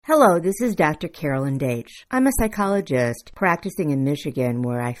Hello, this is Dr. Carolyn Daitch. I'm a psychologist practicing in Michigan,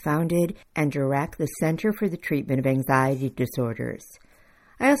 where I founded and direct the Center for the Treatment of Anxiety Disorders.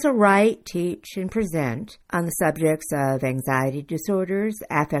 I also write, teach, and present on the subjects of anxiety disorders,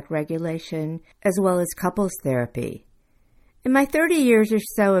 affect regulation, as well as couples therapy. In my 30 years or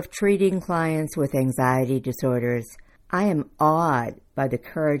so of treating clients with anxiety disorders, I am awed by the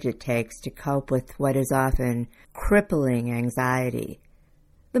courage it takes to cope with what is often crippling anxiety.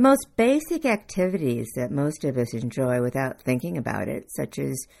 The most basic activities that most of us enjoy without thinking about it, such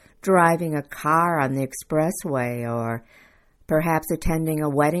as driving a car on the expressway or perhaps attending a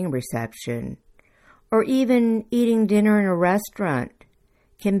wedding reception, or even eating dinner in a restaurant,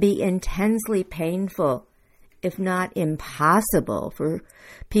 can be intensely painful, if not impossible, for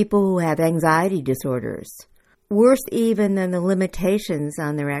people who have anxiety disorders. Worse even than the limitations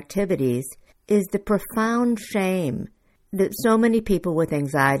on their activities is the profound shame that so many people with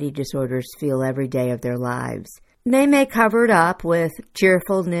anxiety disorders feel every day of their lives. They may cover it up with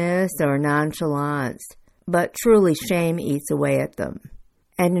cheerfulness or nonchalance, but truly shame eats away at them.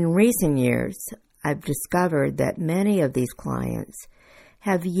 And in recent years, I've discovered that many of these clients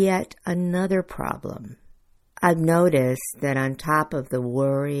have yet another problem. I've noticed that on top of the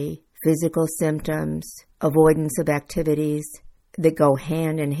worry, physical symptoms, avoidance of activities that go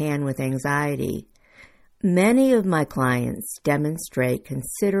hand in hand with anxiety, many of my clients demonstrate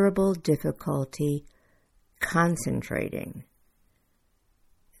considerable difficulty concentrating.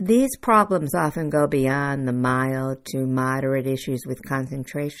 These problems often go beyond the mild to moderate issues with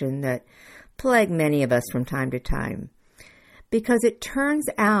concentration that plague many of us from time to time, because it turns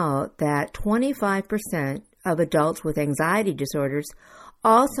out that 25% of adults with anxiety disorders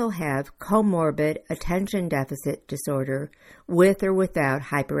also have comorbid attention deficit disorder with or without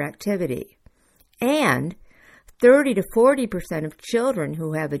hyperactivity. And 30 to 40% of children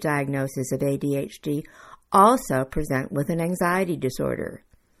who have a diagnosis of ADHD also present with an anxiety disorder.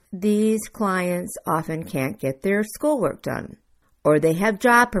 These clients often can't get their schoolwork done, or they have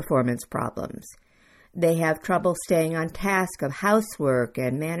job performance problems. They have trouble staying on task of housework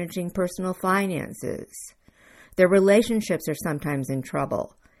and managing personal finances. Their relationships are sometimes in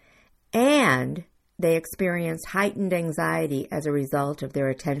trouble, and they experience heightened anxiety as a result of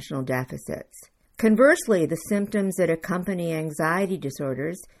their attentional deficits. Conversely, the symptoms that accompany anxiety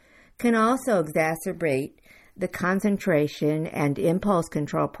disorders can also exacerbate the concentration and impulse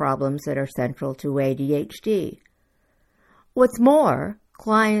control problems that are central to ADHD. What's more,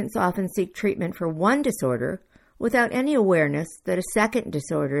 clients often seek treatment for one disorder without any awareness that a second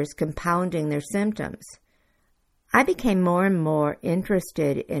disorder is compounding their symptoms. I became more and more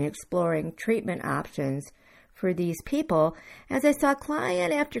interested in exploring treatment options for these people as I saw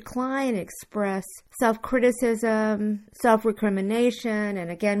client after client express self-criticism, self-recrimination, and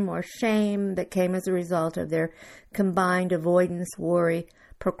again more shame that came as a result of their combined avoidance, worry,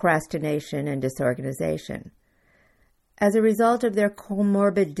 procrastination, and disorganization. As a result of their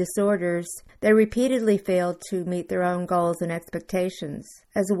comorbid disorders, they repeatedly failed to meet their own goals and expectations,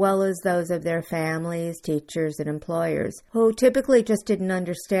 as well as those of their families, teachers, and employers, who typically just didn't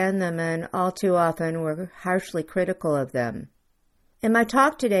understand them and all too often were harshly critical of them. In my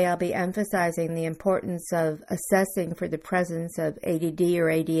talk today, I'll be emphasizing the importance of assessing for the presence of ADD or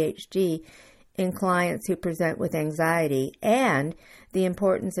ADHD in clients who present with anxiety, and the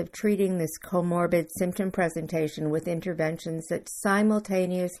importance of treating this comorbid symptom presentation with interventions that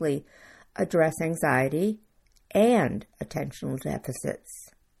simultaneously address anxiety and attentional deficits.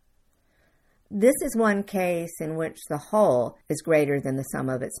 This is one case in which the whole is greater than the sum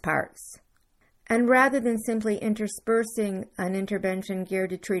of its parts. And rather than simply interspersing an intervention geared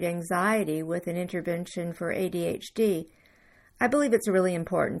to treat anxiety with an intervention for ADHD, I believe it's really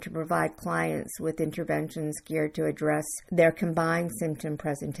important to provide clients with interventions geared to address their combined symptom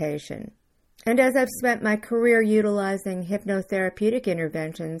presentation. And as I've spent my career utilizing hypnotherapeutic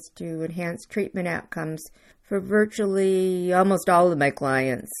interventions to enhance treatment outcomes for virtually almost all of my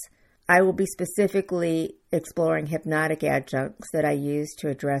clients, I will be specifically exploring hypnotic adjuncts that I use to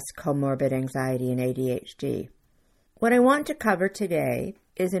address comorbid anxiety and ADHD. What I want to cover today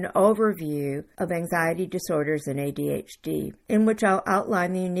is an overview of anxiety disorders and ADHD, in which I'll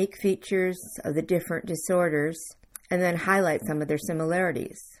outline the unique features of the different disorders and then highlight some of their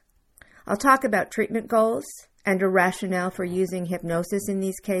similarities. I'll talk about treatment goals and a rationale for using hypnosis in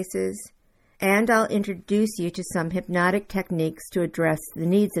these cases, and I'll introduce you to some hypnotic techniques to address the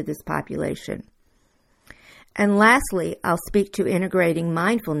needs of this population. And lastly, I'll speak to integrating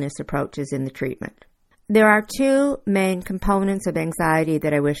mindfulness approaches in the treatment. There are two main components of anxiety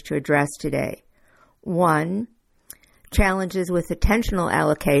that I wish to address today. One, challenges with attentional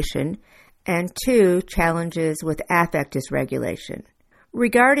allocation, and 2, challenges with affect dysregulation.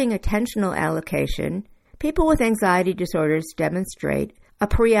 Regarding attentional allocation, people with anxiety disorders demonstrate a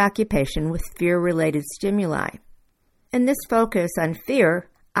preoccupation with fear-related stimuli. And this focus on fear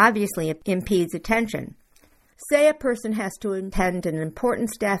obviously impedes attention. Say a person has to attend an important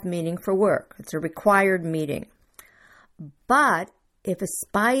staff meeting for work. It's a required meeting. But if a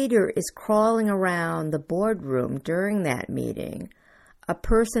spider is crawling around the boardroom during that meeting, a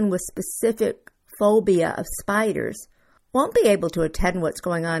person with specific phobia of spiders won't be able to attend what's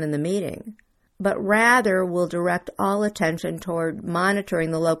going on in the meeting, but rather will direct all attention toward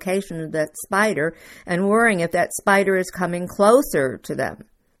monitoring the location of that spider and worrying if that spider is coming closer to them.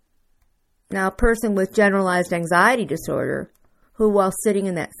 Now, a person with generalized anxiety disorder, who while sitting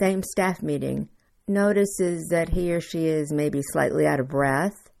in that same staff meeting, notices that he or she is maybe slightly out of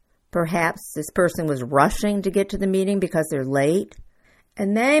breath. Perhaps this person was rushing to get to the meeting because they're late,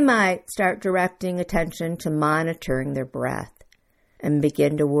 and they might start directing attention to monitoring their breath and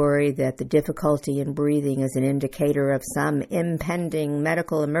begin to worry that the difficulty in breathing is an indicator of some impending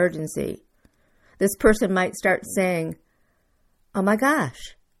medical emergency. This person might start saying, "Oh my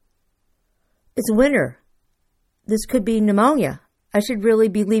gosh, it's winter. This could be pneumonia. I should really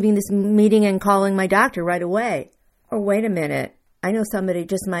be leaving this meeting and calling my doctor right away." Or wait a minute, I know somebody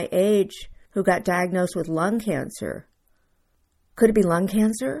just my age who got diagnosed with lung cancer. Could it be lung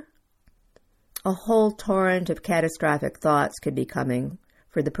cancer? A whole torrent of catastrophic thoughts could be coming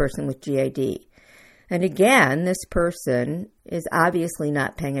for the person with GAD. And again, this person is obviously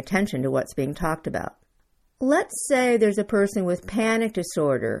not paying attention to what's being talked about. Let's say there's a person with panic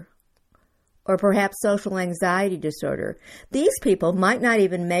disorder or perhaps social anxiety disorder. These people might not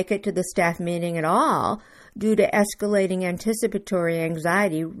even make it to the staff meeting at all due to escalating anticipatory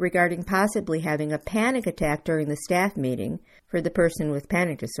anxiety regarding possibly having a panic attack during the staff meeting for the person with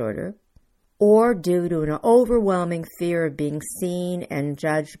panic disorder, or due to an overwhelming fear of being seen and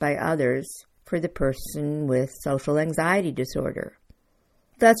judged by others for the person with social anxiety disorder.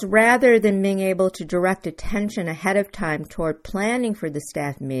 Thus, rather than being able to direct attention ahead of time toward planning for the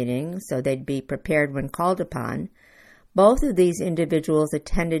staff meeting so they'd be prepared when called upon, both of these individuals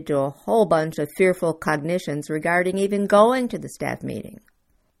attended to a whole bunch of fearful cognitions regarding even going to the staff meeting.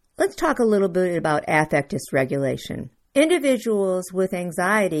 Let's talk a little bit about affect dysregulation. Individuals with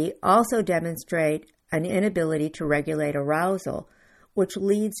anxiety also demonstrate an inability to regulate arousal, which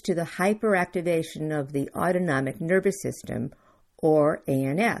leads to the hyperactivation of the autonomic nervous system, or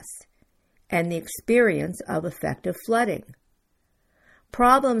ANS, and the experience of affective flooding.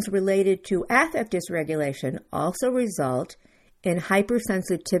 Problems related to affect dysregulation also result in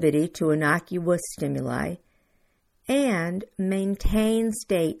hypersensitivity to innocuous stimuli and maintain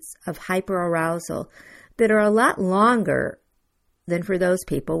states of hyperarousal that are a lot longer than for those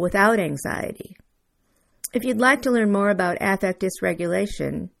people without anxiety. If you'd like to learn more about affect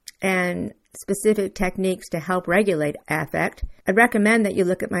dysregulation and specific techniques to help regulate affect, I'd recommend that you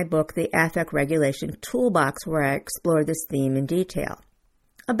look at my book, The Affect Regulation Toolbox, where I explore this theme in detail.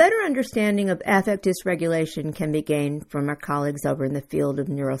 A better understanding of affect dysregulation can be gained from our colleagues over in the field of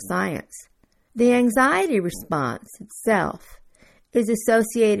neuroscience. The anxiety response itself is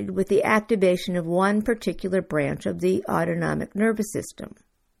associated with the activation of one particular branch of the autonomic nervous system,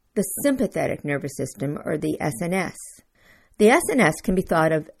 the sympathetic nervous system, or the SNS. The SNS can be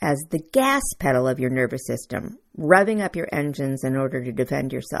thought of as the gas pedal of your nervous system, revving up your engines in order to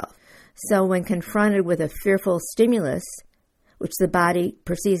defend yourself. So when confronted with a fearful stimulus, which the body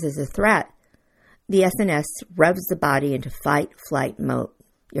perceives as a threat, the SNS revs the body into fight-flight mode.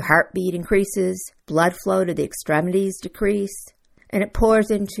 Your heartbeat increases, blood flow to the extremities decrease, and it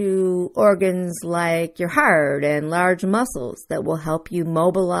pours into organs like your heart and large muscles that will help you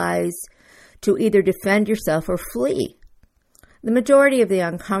mobilize to either defend yourself or flee. The majority of the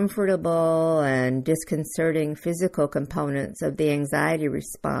uncomfortable and disconcerting physical components of the anxiety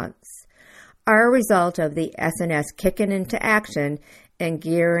response are a result of the SNS kicking into action and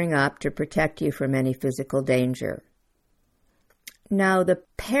gearing up to protect you from any physical danger. Now, the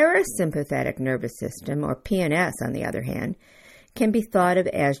parasympathetic nervous system, or PNS, on the other hand, can be thought of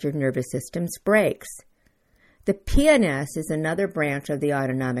as your nervous system's brakes. The PNS is another branch of the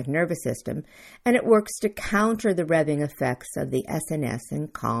autonomic nervous system, and it works to counter the revving effects of the SNS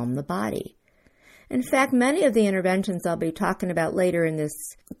and calm the body. In fact, many of the interventions I'll be talking about later in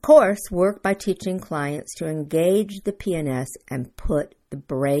this course work by teaching clients to engage the PNS and put the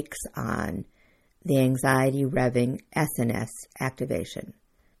brakes on the anxiety revving SNS activation.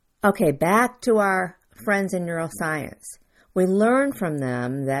 Okay, back to our friends in neuroscience. We learn from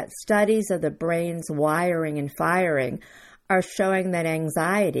them that studies of the brain's wiring and firing are showing that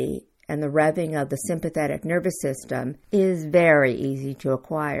anxiety and the revving of the sympathetic nervous system is very easy to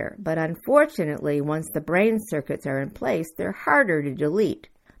acquire. But unfortunately, once the brain circuits are in place, they're harder to delete.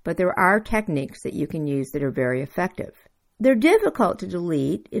 But there are techniques that you can use that are very effective. They're difficult to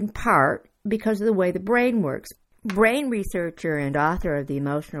delete in part because of the way the brain works. Brain researcher and author of The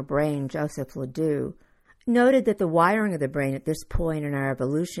Emotional Brain, Joseph Ledoux, noted that the wiring of the brain at this point in our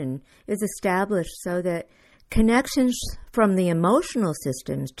evolution is established so that connections from the emotional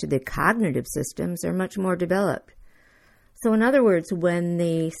systems to the cognitive systems are much more developed. So in other words, when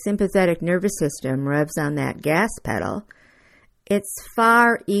the sympathetic nervous system revs on that gas pedal, it's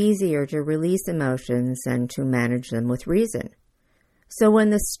far easier to release emotions and to manage them with reason. So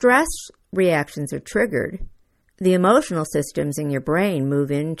when the stress reactions are triggered, the emotional systems in your brain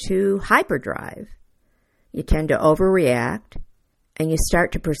move into hyperdrive. You tend to overreact, and you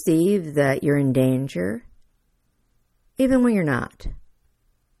start to perceive that you're in danger, even when you're not.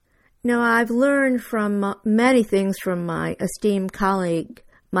 Now, I've learned from many things from my esteemed colleague,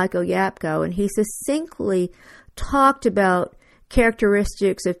 Michael Yapko, and he succinctly talked about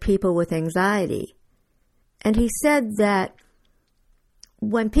characteristics of people with anxiety. And he said that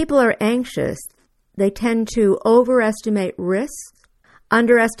when people are anxious, they tend to overestimate risks,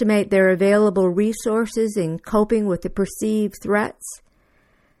 underestimate their available resources in coping with the perceived threats,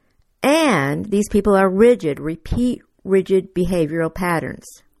 and these people are repeat rigid behavioral patterns.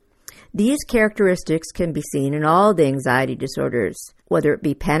 These characteristics can be seen in all the anxiety disorders, whether it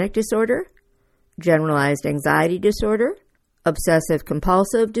be panic disorder, generalized anxiety disorder,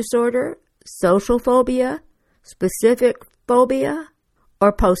 obsessive-compulsive disorder, social phobia, specific phobia,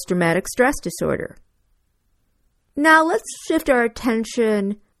 or post-traumatic stress disorder. Now let's shift our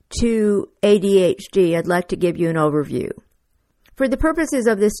attention to ADHD. I'd like to give you an overview. For the purposes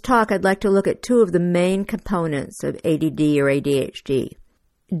of this talk, I'd like to look at two of the main components of ADD or ADHD: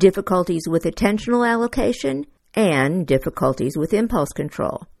 difficulties with attentional allocation and difficulties with impulse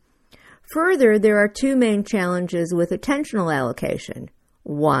control. Further, there are two main challenges with attentional allocation.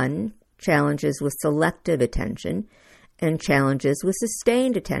 One, challenges with selective attention, and challenges with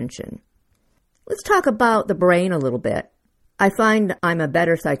sustained attention. Let's talk about the brain a little bit. I find I'm a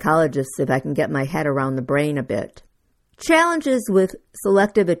better psychologist if I can get my head around the brain a bit. Challenges with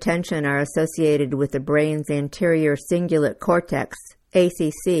selective attention are associated with the brain's anterior cingulate cortex,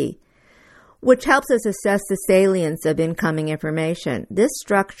 ACC, which helps us assess the salience of incoming information. This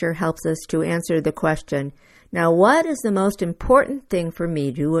structure helps us to answer the question, now what is the most important thing for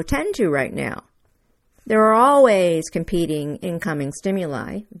me to attend to right now? There are always competing incoming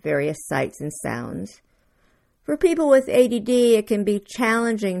stimuli, various sights and sounds. For people with ADD, it can be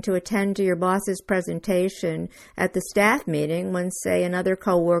challenging to attend to your boss's presentation at the staff meeting when, say, another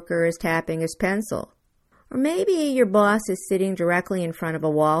coworker is tapping his pencil. Or maybe your boss is sitting directly in front of a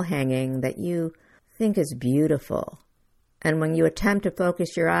wall hanging that you think is beautiful. And when you attempt to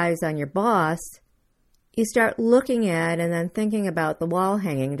focus your eyes on your boss, you start looking at and then thinking about the wall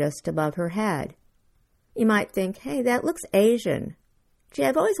hanging just above her head. You might think, hey, that looks Asian. Gee,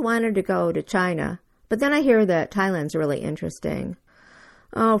 I've always wanted to go to China, but then I hear that Thailand's really interesting.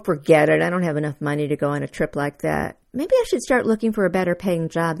 Oh, forget it. I don't have enough money to go on a trip like that. Maybe I should start looking for a better paying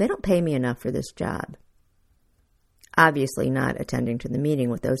job. They don't pay me enough for this job. Obviously not attending to the meeting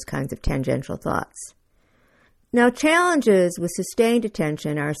with those kinds of tangential thoughts. Now, challenges with sustained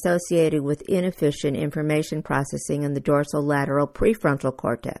attention are associated with inefficient information processing in the dorsolateral prefrontal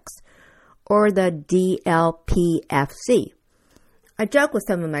cortex, or the DLPFC. I joke with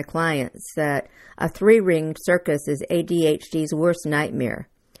some of my clients that a 3-ringed circus is ADHD's worst nightmare.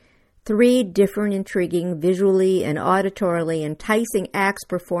 3 different intriguing, visually and auditorily enticing acts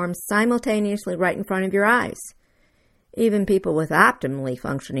performed simultaneously right in front of your eyes. Even people with optimally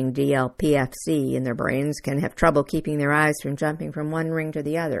functioning DLPFC in their brains can have trouble keeping their eyes from jumping from one ring to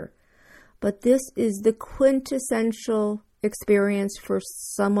the other. But this is the quintessential experience for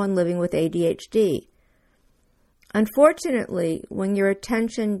someone living with ADHD. Unfortunately, when your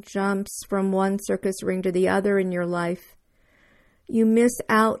attention jumps from one circus ring to the other in your life, you miss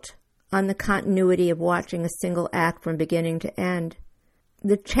out on the continuity of watching a single act from beginning to end.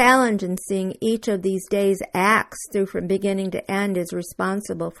 The challenge in seeing each of these days' acts through from beginning to end is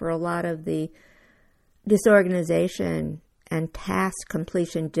responsible for a lot of the disorganization and task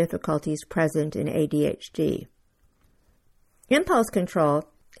completion difficulties present in ADHD. Impulse control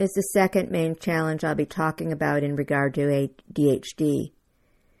is the second main challenge I'll be talking about in regard to ADHD.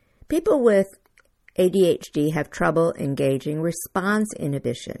 People with ADHD have trouble engaging response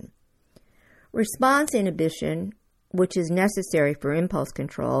inhibition. Response inhibition which is necessary for impulse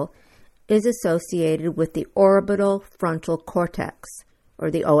control, is associated with the orbital frontal cortex,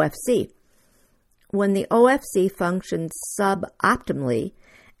 or the OFC. When the OFC functions suboptimally,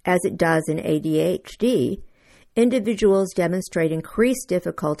 as it does in ADHD, individuals demonstrate increased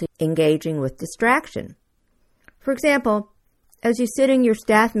difficulty engaging with distraction. For example, as you sit in your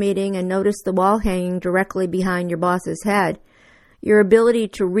staff meeting and notice the wall hanging directly behind your boss's head, your ability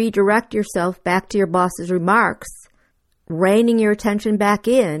to redirect yourself back to your boss's remarks, reining your attention back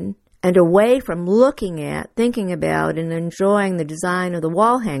in and away from looking at, thinking about, and enjoying the design of the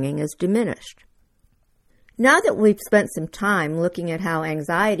wall hanging is diminished. Now that we've spent some time looking at how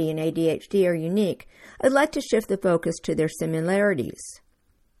anxiety and ADHD are unique, I'd like to shift the focus to their similarities.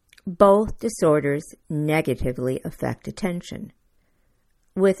 Both disorders negatively affect attention.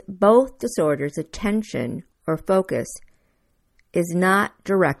 With both disorders, attention or focus is not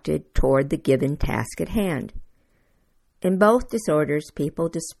directed toward the given task at hand. In both disorders, people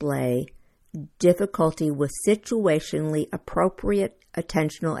display difficulty with situationally appropriate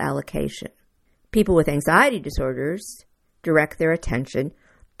attentional allocation. People with anxiety disorders direct their attention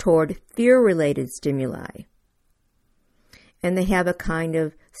toward fear-related stimuli, and they have a kind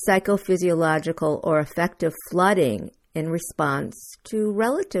of psychophysiological or affective flooding in response to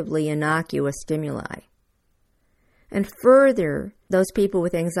relatively innocuous stimuli. And further, those people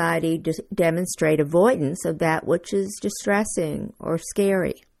with anxiety demonstrate avoidance of that which is distressing or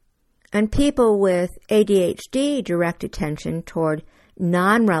scary. And people with ADHD direct attention toward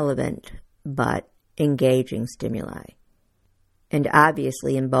non-relevant but engaging stimuli. And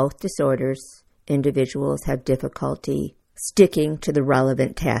obviously, in both disorders, individuals have difficulty sticking to the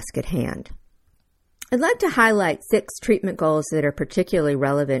relevant task at hand. I'd like to highlight 6 treatment goals that are particularly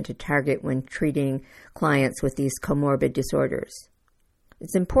relevant to target when treating clients with these comorbid disorders.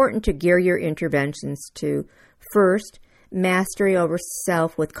 It's important to gear your interventions to, first, mastery over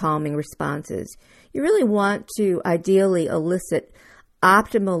self with calming responses. You really want to ideally elicit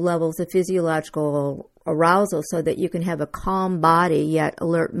optimal levels of physiological arousal so that you can have a calm body yet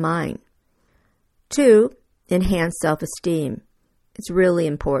alert mind. 2, enhance self-esteem. It's really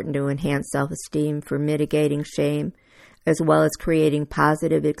important to enhance self-esteem for mitigating shame, as well as creating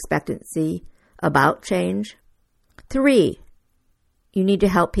positive expectancy about change. 3, you need to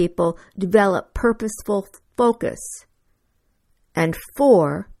help people develop purposeful focus. And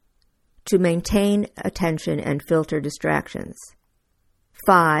 4, to maintain attention and filter distractions.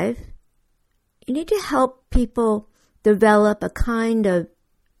 5, you need to help people develop a kind of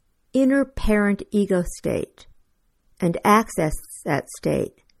inner parent ego state and access that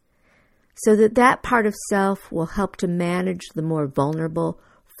state so that that part of self will help to manage the more vulnerable,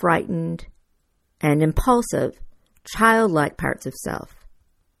 frightened, and impulsive, childlike parts of self.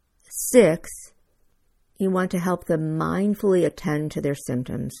 6, you want to help them mindfully attend to their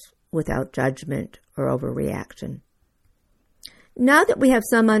symptoms without judgment or overreaction. Now that we have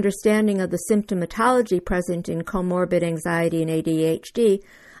some understanding of the symptomatology present in comorbid anxiety and ADHD,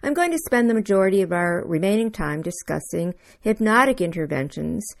 I'm going to spend the majority of our remaining time discussing hypnotic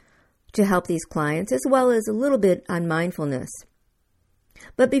interventions to help these clients, as well as a little bit on mindfulness.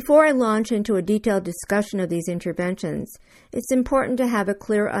 But before I launch into a detailed discussion of these interventions, it's important to have a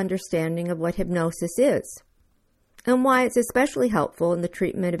clear understanding of what hypnosis is and why it's especially helpful in the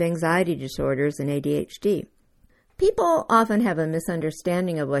treatment of anxiety disorders and ADHD. People often have a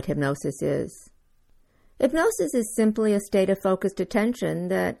misunderstanding of what hypnosis is. Hypnosis is simply a state of focused attention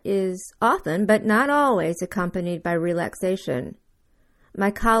that is often, but not always, accompanied by relaxation.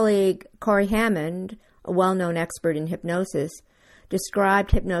 My colleague Corey Hammond, a well-known expert in hypnosis,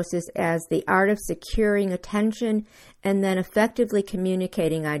 described hypnosis as the art of securing attention and then effectively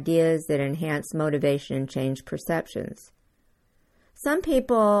communicating ideas that enhance motivation and change perceptions. Some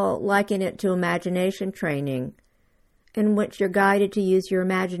people liken it to imagination training, in which you're guided to use your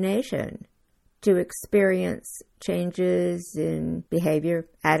imagination to experience changes in behavior,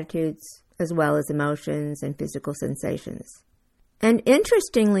 attitudes, as well as emotions and physical sensations. And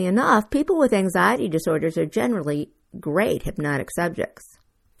interestingly enough, people with anxiety disorders are generally great hypnotic subjects.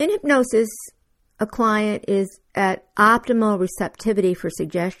 In hypnosis, a client is at optimal receptivity for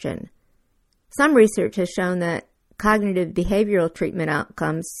suggestion. Some research has shown that cognitive behavioral treatment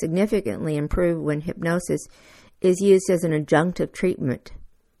outcomes significantly improve when hypnosis is used as an adjunctive treatment.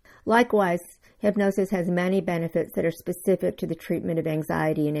 Likewise, hypnosis has many benefits that are specific to the treatment of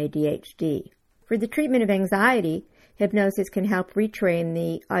anxiety and ADHD. For the treatment of anxiety, hypnosis can help retrain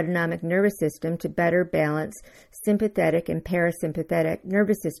the autonomic nervous system to better balance sympathetic and parasympathetic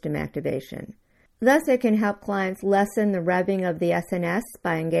nervous system activation. Thus, it can help clients lessen the revving of the SNS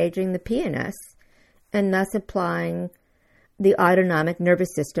by engaging the PNS and thus applying the autonomic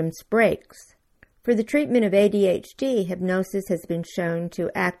nervous system's brakes. For the treatment of ADHD, hypnosis has been shown to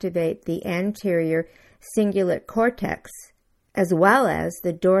activate the anterior cingulate cortex as well as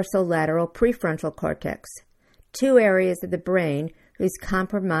the dorsolateral prefrontal cortex, two areas of the brain whose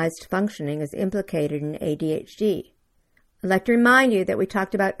compromised functioning is implicated in ADHD. I'd like to remind you that we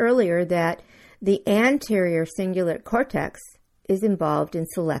talked about earlier that the anterior cingulate cortex is involved in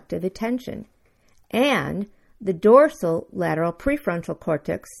selective attention, and the dorsolateral prefrontal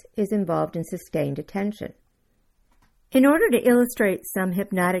cortex is involved in sustained attention. In order to illustrate some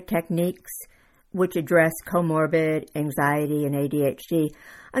hypnotic techniques which address comorbid anxiety and ADHD,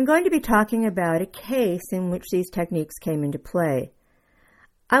 I'm going to be talking about a case in which these techniques came into play.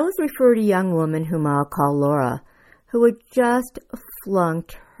 I was referred a young woman whom I'll call Laura, who had just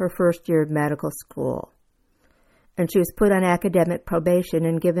flunked her first year of medical school, and she was put on academic probation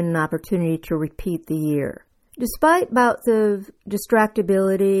and given an opportunity to repeat the year. Despite bouts of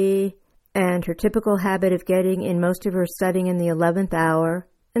distractibility and her typical habit of getting in most of her studying in the 11th hour,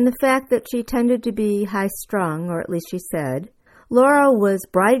 and the fact that she tended to be high-strung, or at least she said, Laura was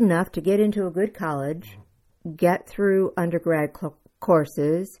bright enough to get into a good college, get through undergrad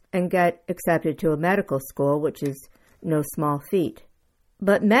courses, and get accepted to a medical school, which is no small feat.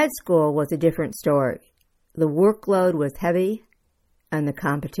 But med school was a different story. The workload was heavy, and the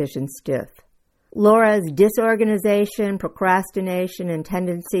competition stiff. Laura's disorganization, procrastination, and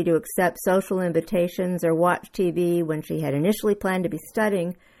tendency to accept social invitations or watch TV when she had initially planned to be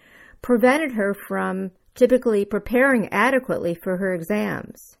studying prevented her from typically preparing adequately for her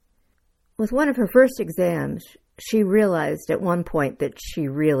exams. With one of her first exams, she realized at one point that she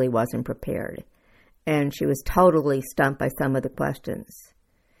really wasn't prepared, and she was totally stumped by some of the questions.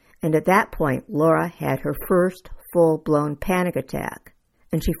 And at that point, Laura had her first full-blown panic attack,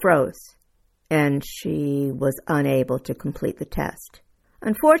 and she froze, and she was unable to complete the test.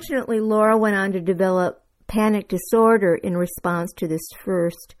 Unfortunately, Laura went on to develop panic disorder in response to this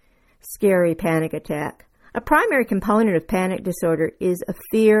first scary panic attack. A primary component of panic disorder is a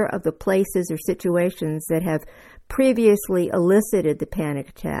fear of the places or situations that have previously elicited the panic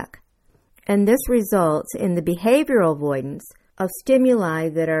attack. And this results in the behavioral avoidance of stimuli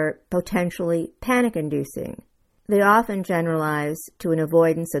that are potentially panic-inducing. They often generalize to an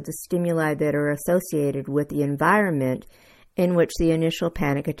avoidance of the stimuli that are associated with the environment in which the initial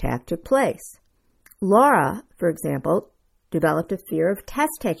panic attack took place. Laura, for example, developed a fear of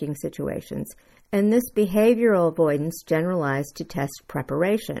test-taking situations, and this behavioral avoidance generalized to test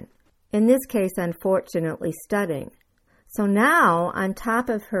preparation. In this case, unfortunately, studying. So now, on top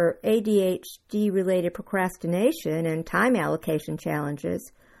of her ADHD-related procrastination and time allocation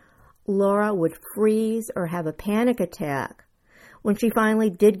challenges, Laura would freeze or have a panic attack when she finally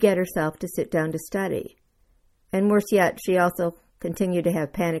did get herself to sit down to study. And worse yet, she also continued to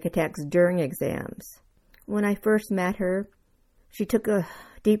have panic attacks during exams. When I first met her, she took a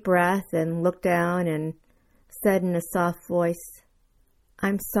deep breath and looked down and said in a soft voice,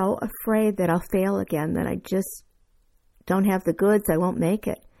 "I'm so afraid that I'll fail again, that I just don't have the goods, I won't make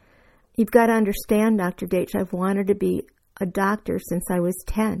it. You've got to understand, Dr. Daitch, I've wanted to be a doctor since I was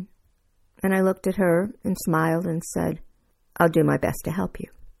 10. And I looked at her and smiled and said, "I'll do my best to help you."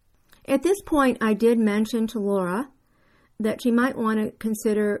 At this point, I did mention to Laura that she might want to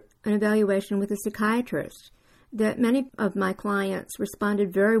consider an evaluation with a psychiatrist, that many of my clients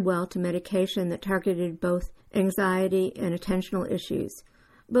responded very well to medication that targeted both anxiety and attentional issues.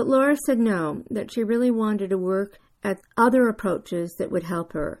 But Laura said no, that she really wanted to work at other approaches that would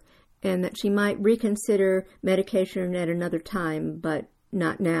help her, and that she might reconsider medication at another time, but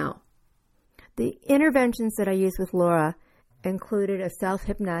not now. The interventions that I used with Laura included a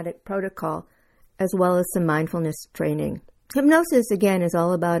self-hypnotic protocol as well as some mindfulness training. Hypnosis, again, is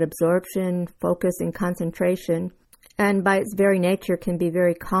all about absorption, focus, and concentration, and by its very nature can be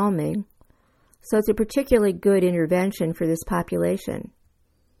very calming. So it's a particularly good intervention for this population.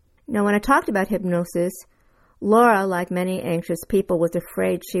 Now, when I talked about hypnosis, Laura, like many anxious people, was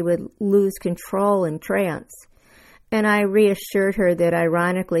afraid she would lose control in trance. And I reassured her that,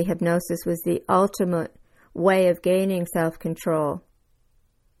 ironically, hypnosis was the ultimate way of gaining self-control,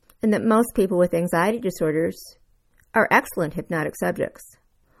 and that most people with anxiety disorders are excellent hypnotic subjects.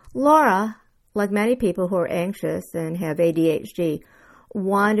 Laura, like many people who are anxious and have ADHD,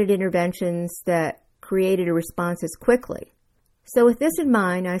 wanted interventions that created a response as quickly. So with this in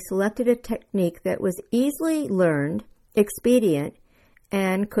mind, I selected a technique that was easily learned, expedient,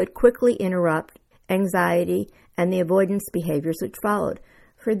 and could quickly interrupt anxiety and the avoidance behaviors which followed.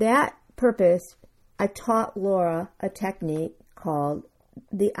 For that purpose, I taught Laura a technique called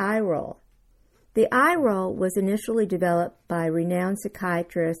the eye roll. The eye roll was initially developed by renowned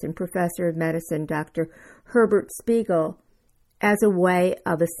psychiatrist and professor of medicine, Dr. Herbert Spiegel, as a way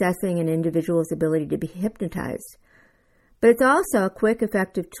of assessing an individual's ability to be hypnotized. But it's also a quick,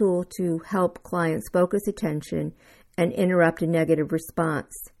 effective tool to help clients focus attention and interrupt a negative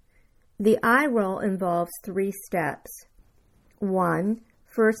response. The eye roll involves 3 steps. 1,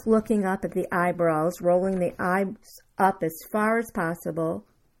 first looking up at the eyebrows, rolling the eyes up as far as possible.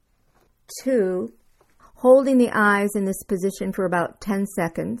 2, holding the eyes in this position for about 10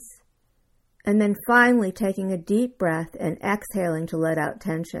 seconds. And then finally taking a deep breath and exhaling to let out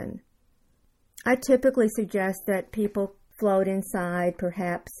tension. I typically suggest that people float inside,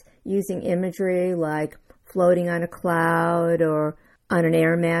 perhaps using imagery like floating on a cloud or on an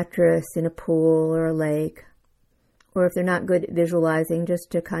air mattress in a pool or a lake. Or if they're not good at visualizing,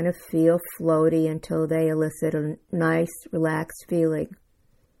 just to kind of feel floaty until they elicit a nice, relaxed feeling.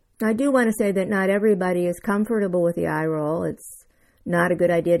 I do want to say that not everybody is comfortable with the eye roll. It's not a good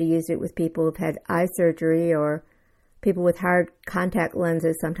idea to use it with people who've had eye surgery, or people with hard contact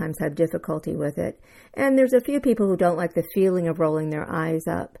lenses sometimes have difficulty with it. And there's a few people who don't like the feeling of rolling their eyes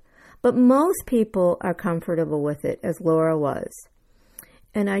up. But most people are comfortable with it, as Laura was.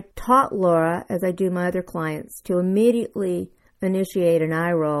 And I taught Laura, as I do my other clients, to immediately initiate an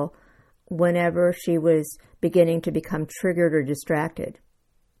eye roll whenever she was beginning to become triggered or distracted.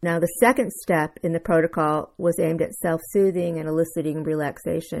 Now, the second step in the protocol was aimed at self-soothing and eliciting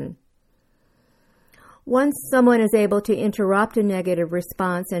relaxation. Once someone is able to interrupt a negative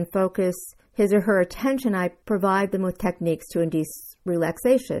response and focus his or her attention, I provide them with techniques to induce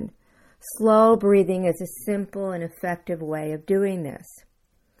relaxation. Slow breathing is a simple and effective way of doing this.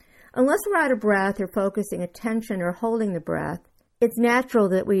 Unless we're out of breath or focusing attention or holding the breath, it's natural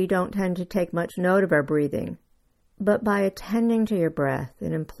that we don't tend to take much note of our breathing. But by attending to your breath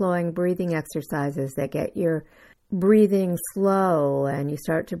and employing breathing exercises that get your breathing slow and you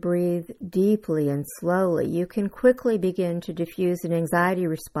start to breathe deeply and slowly, you can quickly begin to diffuse an anxiety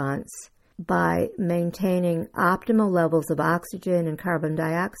response by maintaining optimal levels of oxygen and carbon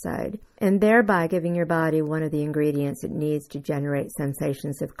dioxide, and thereby giving your body one of the ingredients it needs to generate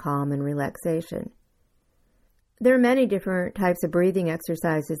sensations of calm and relaxation. There are many different types of breathing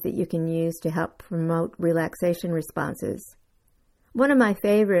exercises that you can use to help promote relaxation responses. One of my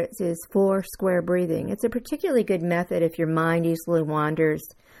favorites is 4 square breathing. It's a particularly good method if your mind easily wanders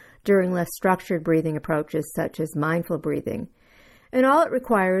during less structured breathing approaches such as mindful breathing. And all it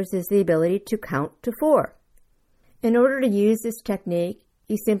requires is the ability to count to 4. In order to use this technique,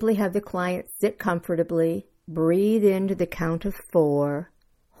 you simply have the client sit comfortably, breathe into the count of 4,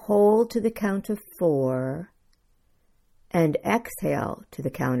 hold to the count of 4, and exhale to the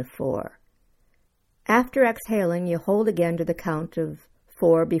count of 4. After exhaling, you hold again to the count of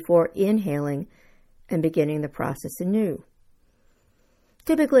 4 before inhaling and beginning the process anew.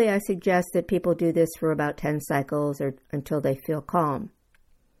 Typically, I suggest that people do this for about 10 cycles or until they feel calm.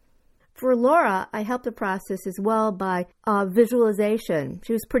 For Laura, I helped the process as well by visualization.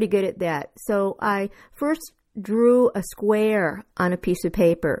 She was pretty good at that. So I first drew a square on a piece of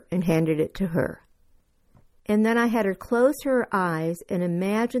paper and handed it to her. And then I had her close her eyes and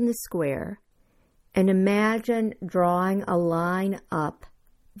imagine the square, and imagine drawing a line up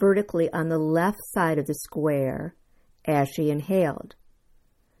vertically on the left side of the square as she inhaled,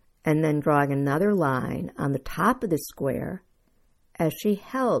 and then drawing another line on the top of the square as she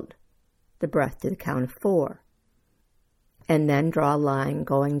held the breath to the count of 4. And then draw a line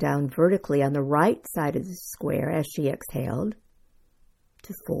going down vertically on the right side of the square as she exhaled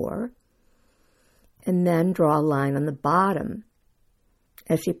to 4. And then draw a line on the bottom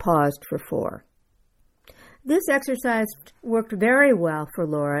as she paused for 4. This exercise worked very well for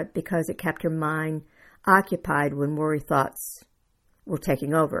Laura because it kept her mind occupied when worry thoughts were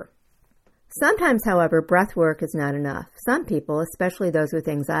taking over. Sometimes, however, breath work is not enough. Some people, especially those with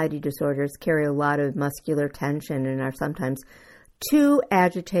anxiety disorders, carry a lot of muscular tension and are sometimes too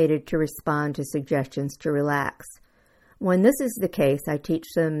agitated to respond to suggestions to relax. When this is the case, I teach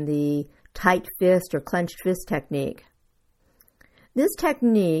them the tight fist or clenched fist technique. This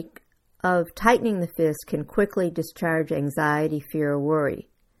technique of tightening the fist can quickly discharge anxiety, fear, or worry.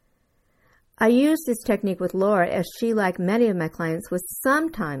 I used this technique with Laura as she, like many of my clients, was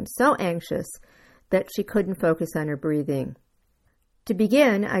sometimes so anxious that she couldn't focus on her breathing. To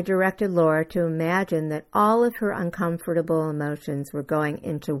begin, I directed Laura to imagine that all of her uncomfortable emotions were going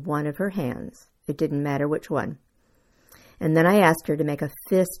into one of her hands. It didn't matter which one. And then I asked her to make a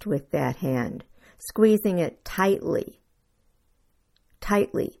fist with that hand, squeezing it tightly,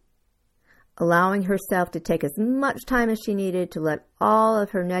 allowing herself to take as much time as she needed to let all of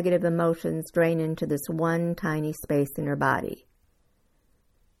her negative emotions drain into this one tiny space in her body.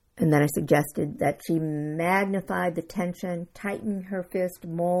 And then I suggested that she magnified the tension, tighten her fist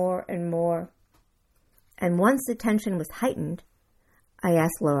more and more. And once the tension was heightened, I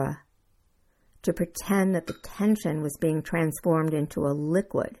asked Laura to pretend that the tension was being transformed into a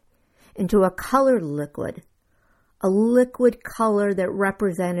liquid, into a colored liquid, a liquid color that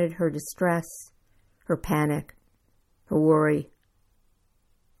represented her distress, her panic, her worry,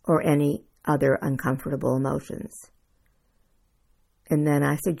 or any other uncomfortable emotions. And then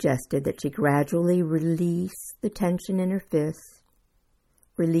I suggested that she gradually release the tension in her fists,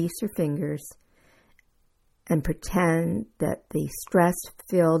 release her fingers, and pretend that the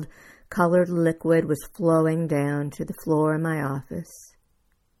stress-filled colored liquid was flowing down to the floor in my office,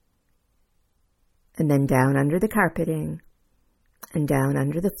 and then down under the carpeting, and down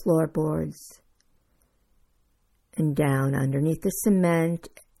under the floorboards, and down underneath the cement,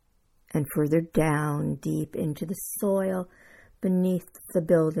 and further down deep into the soil beneath the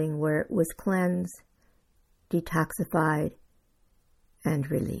building where it was cleansed, detoxified, and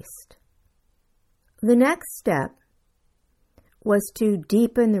released. The next step was to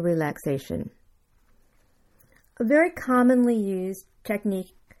deepen the relaxation. A very commonly used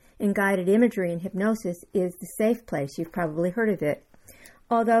technique in guided imagery and hypnosis is the safe place. You've probably heard of it.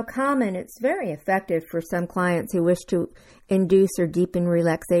 Although common, it's very effective for some clients who wish to induce or deepen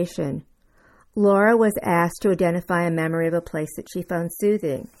relaxation. Laura was asked to identify a memory of a place that she found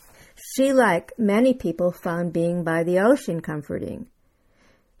soothing. She, like many people, found being by the ocean comforting.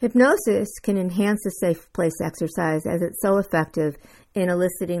 Hypnosis can enhance the safe place exercise as it's so effective in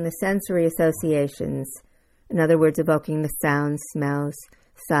eliciting the sensory associations, in other words, evoking the sounds, smells,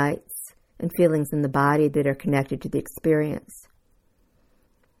 sights, and feelings in the body that are connected to the experience.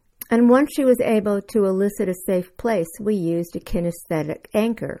 And once she was able to elicit a safe place, we used a kinesthetic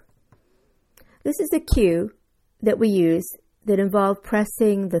anchor. This is a cue that we use that involved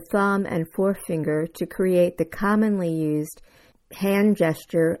pressing the thumb and forefinger to create the commonly used hand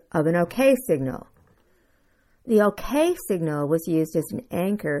gesture of an OK signal. The OK signal was used as an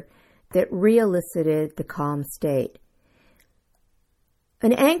anchor that re-elicited the calm state.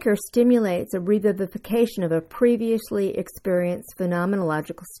 An anchor stimulates a revivification of a previously experienced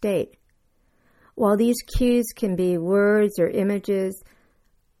phenomenological state. While these cues can be words or images,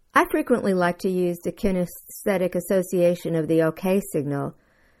 I frequently like to use the kinesthetic association of the OK signal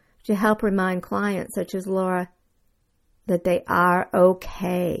to help remind clients, such as Laura, that they are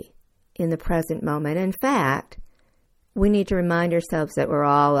okay in the present moment. In fact, we need to remind ourselves that we're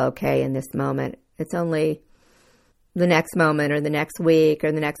all okay in this moment. It's only the next moment or the next week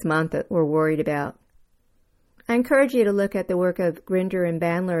or the next month that we're worried about. I encourage you to look at the work of Grinder and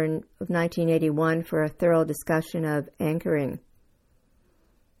Bandler of 1981 for a thorough discussion of anchoring.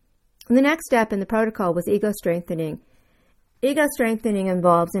 And the next step in the protocol was ego strengthening. Ego strengthening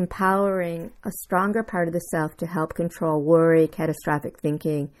involves empowering a stronger part of the self to help control worry, catastrophic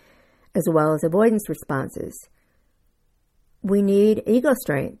thinking, as well as avoidance responses. We need ego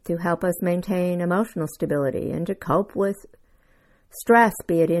strength to help us maintain emotional stability and to cope with stress,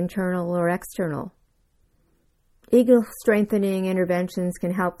 be it internal or external. Ego strengthening interventions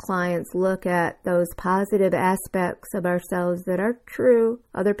can help clients look at those positive aspects of ourselves that are true.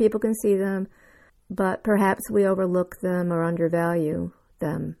 Other people can see them, but perhaps we overlook them or undervalue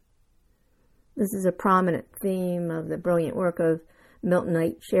them. This is a prominent theme of the brilliant work of Milton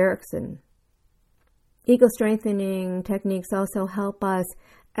H. Erickson. Ego strengthening techniques also help us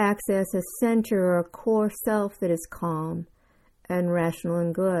access a center or core self that is calm and rational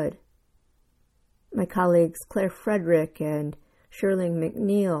and good. My colleagues Claire Frederick and Shirley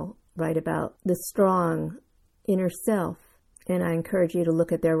McNeil write about the strong inner self, and I encourage you to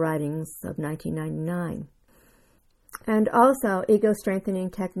look at their writings of 1999. And also, ego-strengthening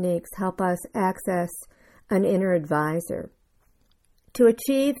techniques help us access an inner advisor. To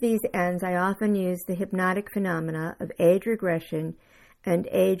achieve these ends, I often use the hypnotic phenomena of age regression and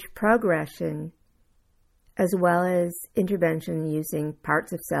age progression, as well as intervention using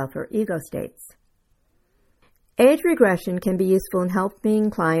parts of self or ego states. Age regression can be useful in helping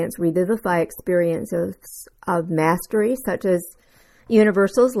clients revivify experiences of mastery, such as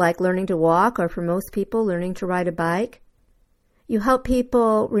universals like learning to walk, or for most people, learning to ride a bike. You help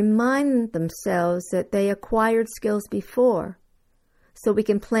people remind themselves that they acquired skills before, so we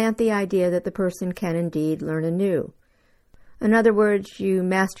can plant the idea that the person can indeed learn anew. In other words, you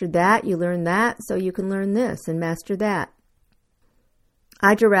mastered that, you learned that, so you can learn this and master that.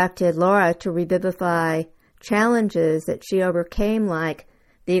 I directed Laura to revivify challenges that she overcame, like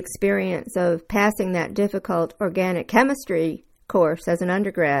the experience of passing that difficult organic chemistry course as an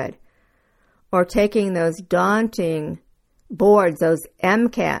undergrad, or taking those daunting boards, those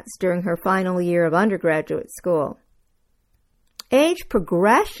MCATs, during her final year of undergraduate school. Age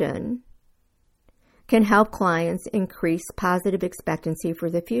progression can help clients increase positive expectancy for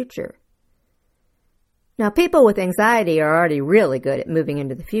the future. Now, people with anxiety are already really good at moving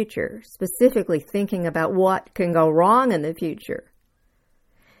into the future, specifically thinking about what can go wrong in the future.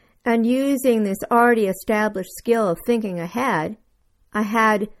 And using this already established skill of thinking ahead, I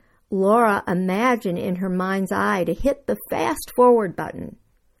had Laura imagine in her mind's eye to hit the fast forward button,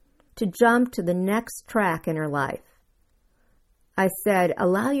 to jump to the next track in her life. I said,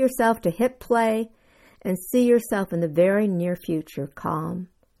 allow yourself to hit play and see yourself in the very near future, calm,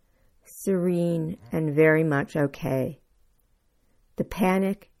 serene, and very much okay. The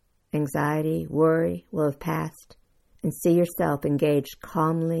panic, anxiety, worry will have passed, and see yourself engaged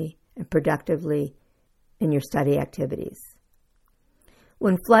calmly and productively in your study activities.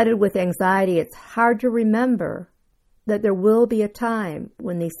 When flooded with anxiety, it's hard to remember that there will be a time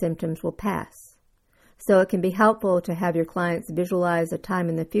when these symptoms will pass. So it can be helpful to have your clients visualize a time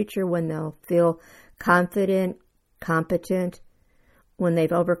in the future when they'll feel confident, competent, when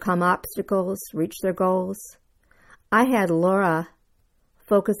they've overcome obstacles, reached their goals. I had Laura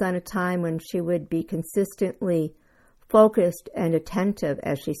focus on a time when she would be consistently focused and attentive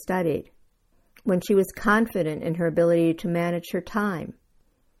as she studied, when she was confident in her ability to manage her time,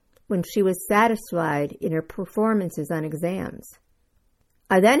 when she was satisfied in her performances on exams.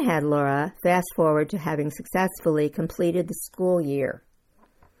 I then had Laura fast forward to having successfully completed the school year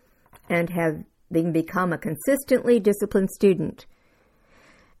and having become a consistently disciplined student.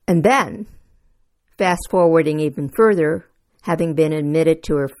 And then, fast forwarding even further, having been admitted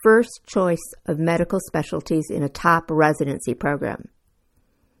to her first choice of medical specialties in a top residency program.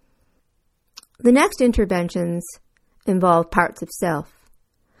 The next interventions involve parts of self.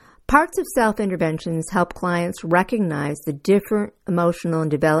 Parts of self interventions help clients recognize the different emotional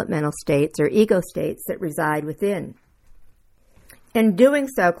and developmental states or ego states that reside within. In doing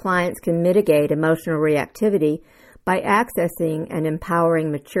so, clients can mitigate emotional reactivity by accessing and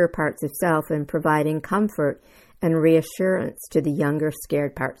empowering mature parts of self and providing comfort and reassurance to the younger,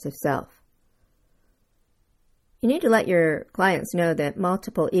 scared parts of self. You need to let your clients know that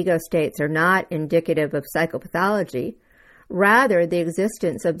multiple ego states are not indicative of psychopathology. Rather, the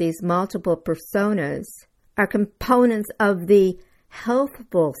existence of these multiple personas are components of the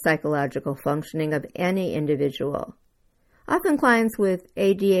healthful psychological functioning of any individual. Often clients with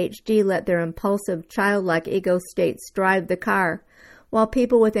ADHD let their impulsive, childlike ego states drive the car, while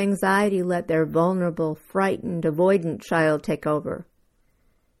people with anxiety let their vulnerable, frightened, avoidant child take over.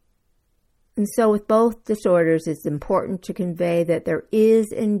 And so with both disorders, it's important to convey that there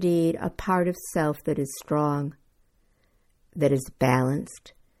is indeed a part of self that is strong, that is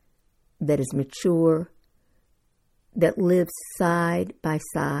balanced, that is mature, that lives side by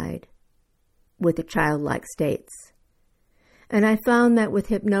side with the childlike states. And I found that with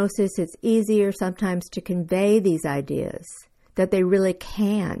hypnosis, it's easier sometimes to convey these ideas, that they really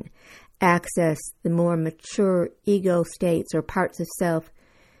can access the more mature ego states or parts of self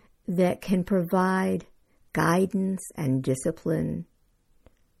that can provide guidance and discipline,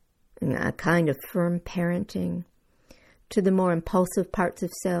 and a kind of firm parenting to the more impulsive parts of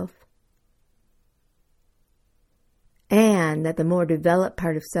self, and that the more developed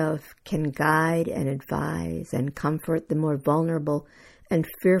part of self can guide and advise and comfort the more vulnerable and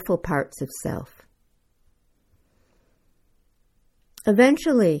fearful parts of self.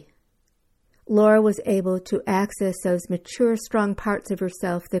 Eventually, Laura was able to access those mature, strong parts of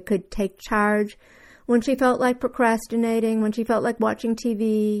herself that could take charge when she felt like procrastinating, when she felt like watching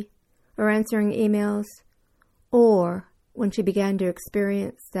TV or answering emails, or when she began to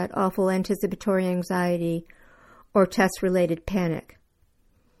experience that awful anticipatory anxiety or test-related panic.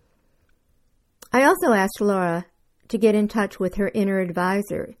 I also asked Laura to get in touch with her inner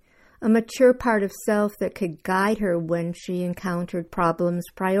advisor, a mature part of self that could guide her when she encountered problems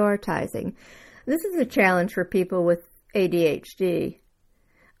prioritizing. This is a challenge for people with ADHD.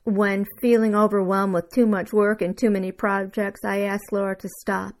 When feeling overwhelmed with too much work and too many projects, I asked Laura to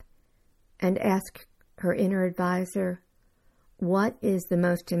stop and ask her inner advisor, what is the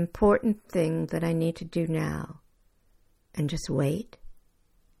most important thing that I need to do now? And just wait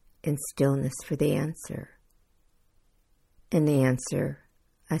in stillness for the answer. And the answer,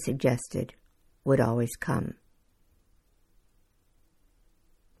 I suggested, would always come.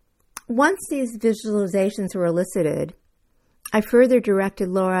 Once these visualizations were elicited, I further directed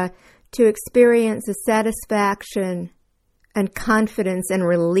Laura to experience the satisfaction and confidence and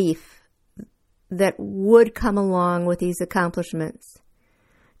relief that would come along with these accomplishments,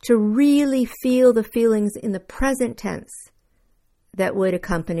 to really feel the feelings in the present tense that would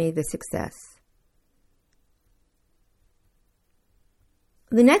accompany the success.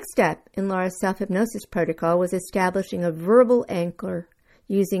 The next step in Laura's self-hypnosis protocol was establishing a verbal anchor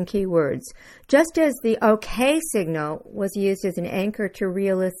using keywords. Just as the OK signal was used as an anchor to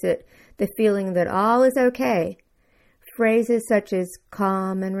re-elicit the feeling that all is okay, phrases such as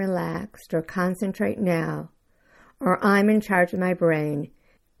calm and relaxed, or concentrate now, or I'm in charge of my brain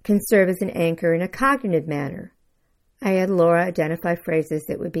can serve as an anchor in a cognitive manner. I had Laura identify phrases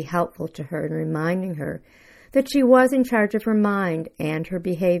that would be helpful to her in reminding her that she was in charge of her mind and her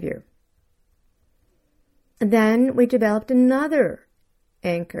behavior. Then we developed another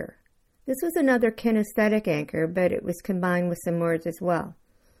anchor. This was another kinesthetic anchor, but it was combined with some words as well.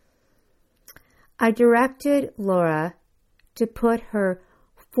 I directed Laura to put her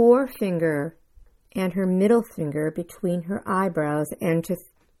forefinger and her middle finger between her eyebrows and to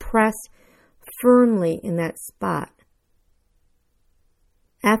press firmly in that spot.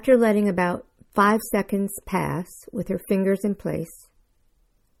 After letting about 5 seconds pass with her fingers in place,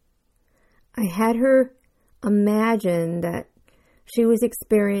 I had her imagine that she was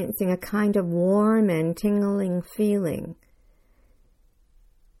experiencing a kind of warm and tingling feeling,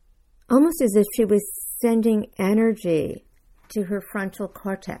 almost as if she was sending energy to her frontal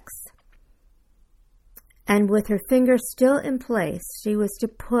cortex. And with her finger still in place, she was to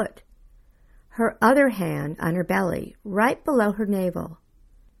put her other hand on her belly, right below her navel.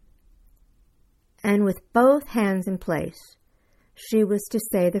 And with both hands in place, she was to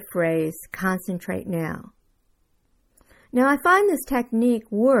say the phrase, concentrate now. Now, I find this technique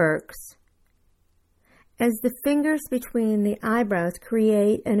works as the fingers between the eyebrows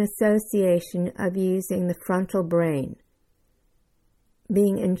create an association of using the frontal brain,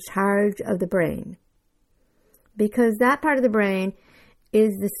 being in charge of the brain, because that part of the brain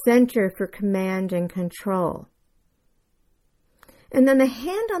is the center for command and control. And then the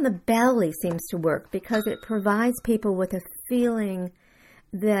hand on the belly seems to work because it provides people with a feeling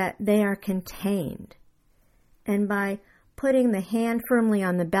that they are contained. And by putting the hand firmly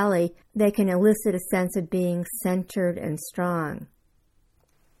on the belly, they can elicit a sense of being centered and strong.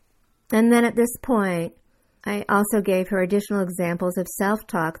 And then at this point, I also gave her additional examples of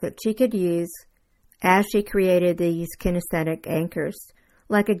self-talk that she could use as she created these kinesthetic anchors,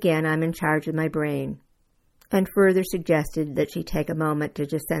 like, again, I'm in charge of my brain, and further suggested that she take a moment to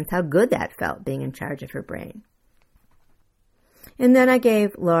just sense how good that felt, being in charge of her brain. And then I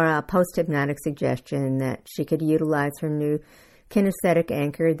gave Laura a post-hypnotic suggestion that she could utilize her new kinesthetic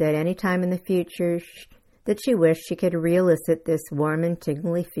anchor, that any time in the future that she wished, she could re-elicit this warm and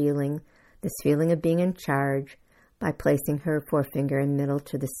tingly feeling, this feeling of being in charge, by placing her forefinger and middle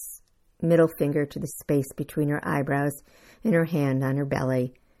finger to the space between her eyebrows and her hand on her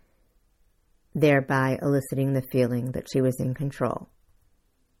belly, thereby eliciting the feeling that she was in control.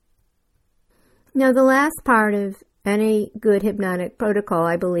 Now, the last part of any good hypnotic protocol,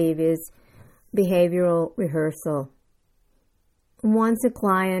 I believe, is behavioral rehearsal. Once a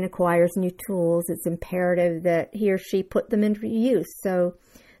client acquires new tools, it's imperative that he or she put them into use. So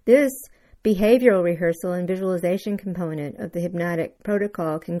this behavioral rehearsal and visualization component of the hypnotic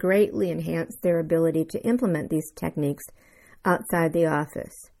protocol can greatly enhance their ability to implement these techniques outside the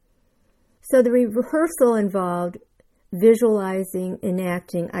office. So the rehearsal involved visualizing,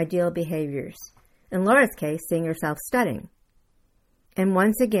 enacting ideal behaviors. In Laura's case, seeing herself studying. And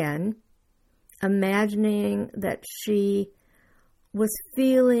once again, imagining that she was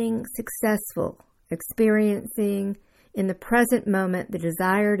feeling successful, experiencing in the present moment the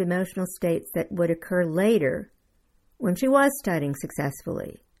desired emotional states that would occur later when she was studying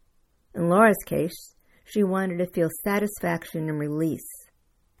successfully. In Laura's case, she wanted to feel satisfaction and release.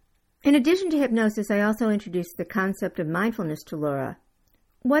 In addition to hypnosis, I also introduced the concept of mindfulness to Laura.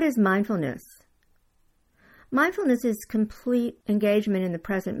 What is mindfulness? Mindfulness is complete engagement in the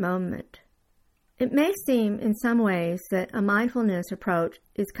present moment. It may seem in some ways that a mindfulness approach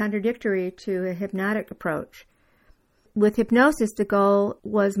is contradictory to a hypnotic approach. With hypnosis, the goal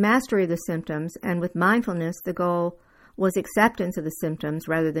was mastery of the symptoms, and with mindfulness, the goal was acceptance of the symptoms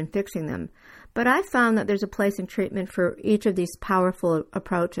rather than fixing them. But I found that there's a place in treatment for each of these powerful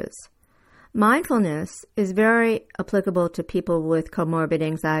approaches. Mindfulness is very applicable to people with comorbid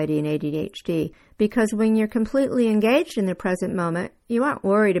anxiety and ADHD because when you're completely engaged in the present moment, you aren't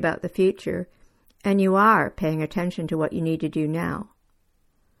worried about the future, and you are paying attention to what you need to do now.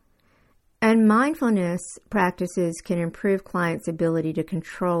 And mindfulness practices can improve clients' ability to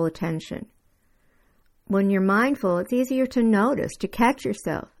control attention. When you're mindful, it's easier to notice, to catch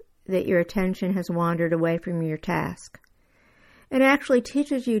yourself, that your attention has wandered away from your task. It actually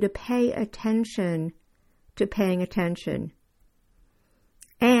teaches you to pay attention to paying attention.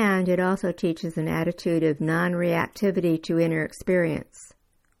 And it also teaches an attitude of non-reactivity to inner experience.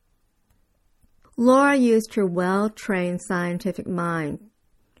 Laura used her well-trained scientific mind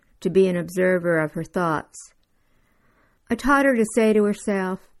to be an observer of her thoughts. I taught her to say to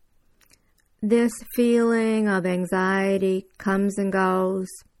herself, this feeling of anxiety comes and goes.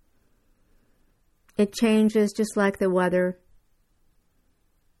 It changes just like the weather.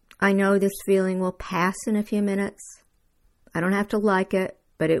 I know this feeling will pass in a few minutes. I don't have to like it,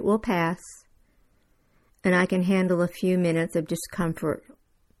 but it will pass. And I can handle a few minutes of discomfort.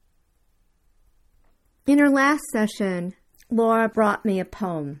 In her last session, Laura brought me a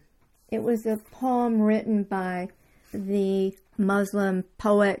poem. It was a poem written by the Muslim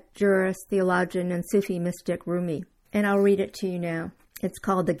poet, jurist, theologian, and Sufi mystic Rumi. And I'll read it to you now. It's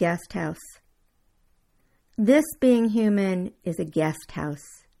called The Guest House. This being human is a guest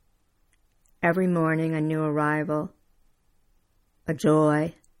house. Every morning a new arrival, a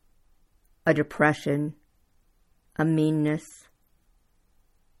joy, a depression, a meanness.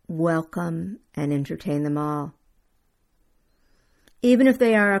 Welcome and entertain them all. Even if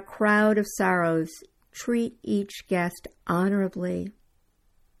they are a crowd of sorrows, treat each guest honorably.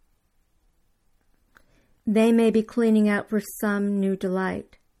 They may be cleaning out for some new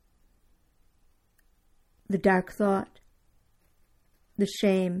delight. The dark thought, the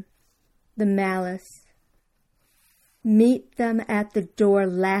shame, the malice. Meet them at the door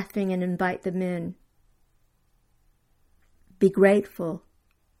laughing and invite them in. Be grateful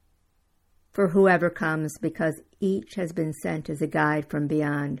for whoever comes, because each has been sent as a guide from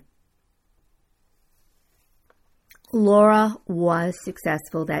beyond. Laura was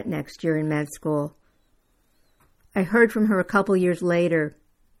successful that next year in med school. I heard from her a couple years later,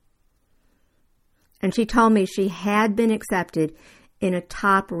 and she told me she had been accepted in a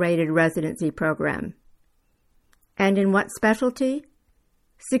top-rated residency program. And in what specialty?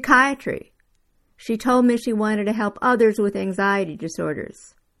 Psychiatry. She told me she wanted to help others with anxiety disorders.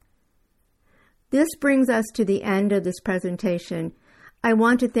 This brings us to the end of this presentation. I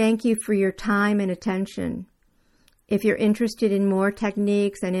want to thank you for your time and attention. If you're interested in more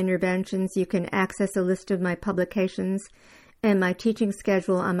techniques and interventions, you can access a list of my publications and my teaching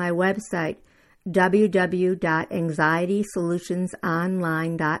schedule on my website,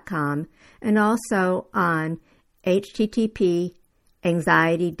 www.anxietysolutionsonline.com, and also on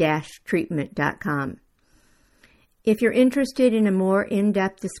http://anxiety-treatment.com. If you're interested in a more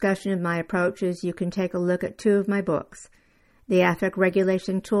in-depth discussion of my approaches, you can take a look at 2 of my books, The Affect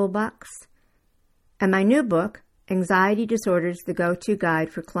Regulation Toolbox, and my new book, Anxiety Disorders, the Go-To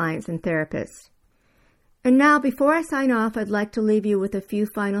Guide for Clients and Therapists. And now, before I sign off, I'd like to leave you with a few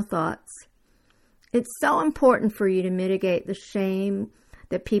final thoughts. It's so important for you to mitigate the shame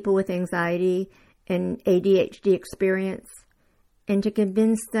that people with anxiety and ADHD experience, and to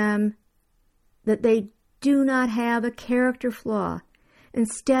convince them that they do not have a character flaw.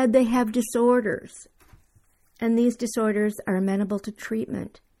 Instead, they have disorders, and these disorders are amenable to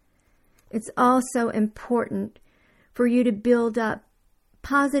treatment. It's also important for you to build up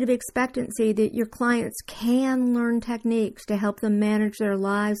positive expectancy that your clients can learn techniques to help them manage their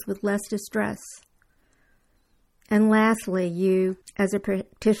lives with less distress. And lastly, you, as a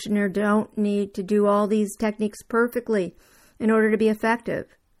practitioner, don't need to do all these techniques perfectly in order to be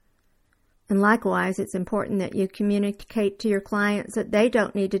effective. And likewise, it's important that you communicate to your clients that they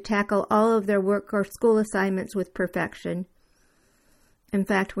don't need to tackle all of their work or school assignments with perfection. In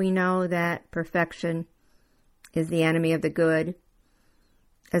fact, we know that perfection is the enemy of the good,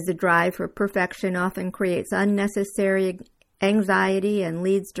 as the drive for perfection often creates unnecessary anxiety and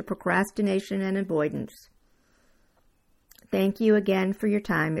leads to procrastination and avoidance. Thank you again for your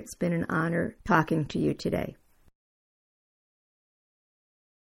time. It's been an honor talking to you today.